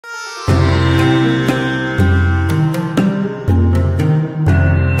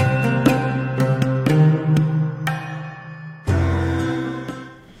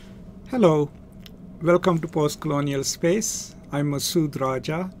Hello, welcome to Postcolonial Space. I'm Masood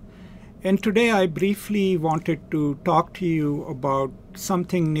Raja, and today I briefly wanted to talk to you about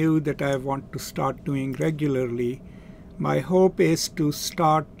something new that I want to start doing regularly. My hope is to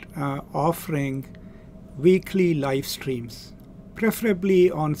start offering weekly live streams,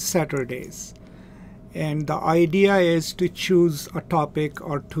 preferably on Saturdays. And the idea is to choose a topic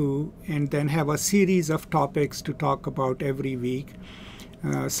or two and then have a series of topics to talk about every week.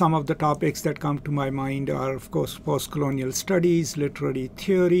 Some of the topics that come to my mind are, of course, postcolonial studies, literary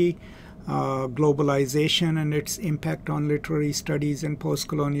theory, globalization and its impact on literary studies and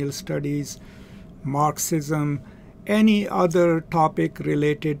postcolonial studies, Marxism, any other topic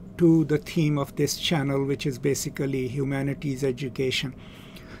related to the theme of this channel, which is basically humanities education.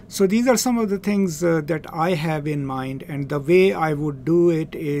 So these are some of the things that I have in mind, and the way I would do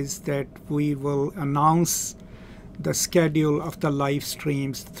it is that we will announce the schedule of the live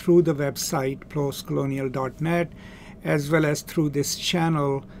streams through the website postcolonial.net, as well as through this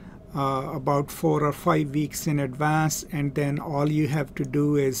channel about 4 or 5 weeks in advance, and then all you have to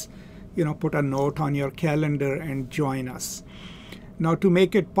do is put a note on your calendar and join us. Now, to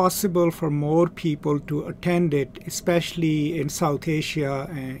make it possible for more people to attend it, especially in South Asia,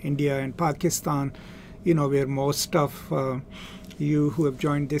 India and Pakistan, where most of you who have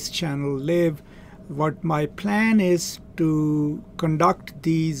joined this channel live, what my plan is to conduct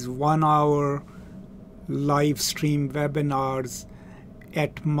these 1-hour live stream webinars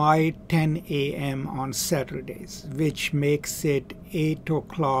at my 10 a.m. on Saturdays, which makes it 8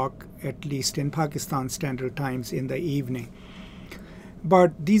 o'clock, at least in Pakistan Standard Times, in the evening.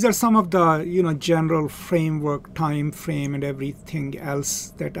 But these are some of the general framework, time frame, and everything else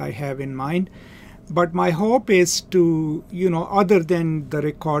that I have in mind. But my hope is to, other than the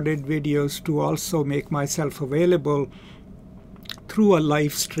recorded videos, to also make myself available through a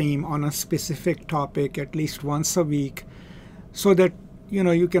live stream on a specific topic at least once a week, so that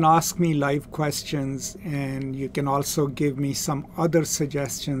you can ask me live questions, and you can also give me some other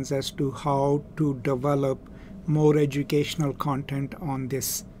suggestions as to how to develop more educational content on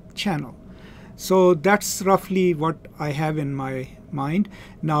this channel. So that's roughly what I have in my mind.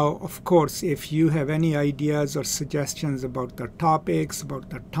 Now, of course, if you have any ideas or suggestions about the topics, about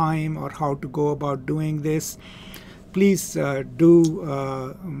the time, or how to go about doing this, please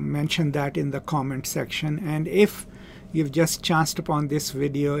do mention that in the comment section. And if you've just chanced upon this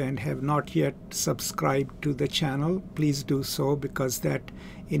video and have not yet subscribed to the channel, please do so, because that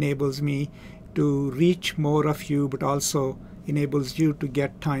enables me to reach more of you, but also enables you to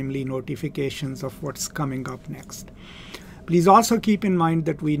get timely notifications of what's coming up next. Please also keep in mind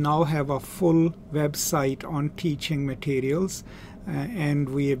that we now have a full website on teaching materials, and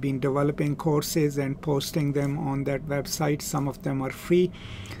we have been developing courses and posting them on that website. Some of them are free.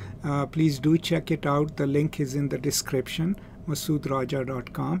 Please do check it out. The link is in the description,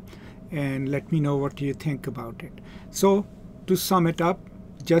 masoodraja.com, and let me know what you think about it. So, to sum it up,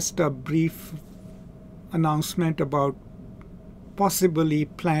 just a brief announcement about possibly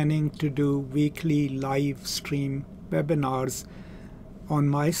planning to do weekly live stream webinars on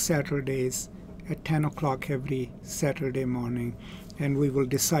my Saturdays at 10 o'clock every Saturday morning, and we will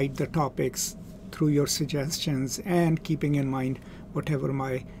decide the topics through your suggestions and keeping in mind whatever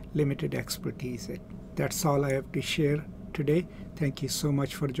my limited expertise is. That's all I have to share today. Thank you so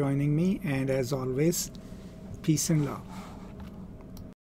much for joining me, and as always, peace and love.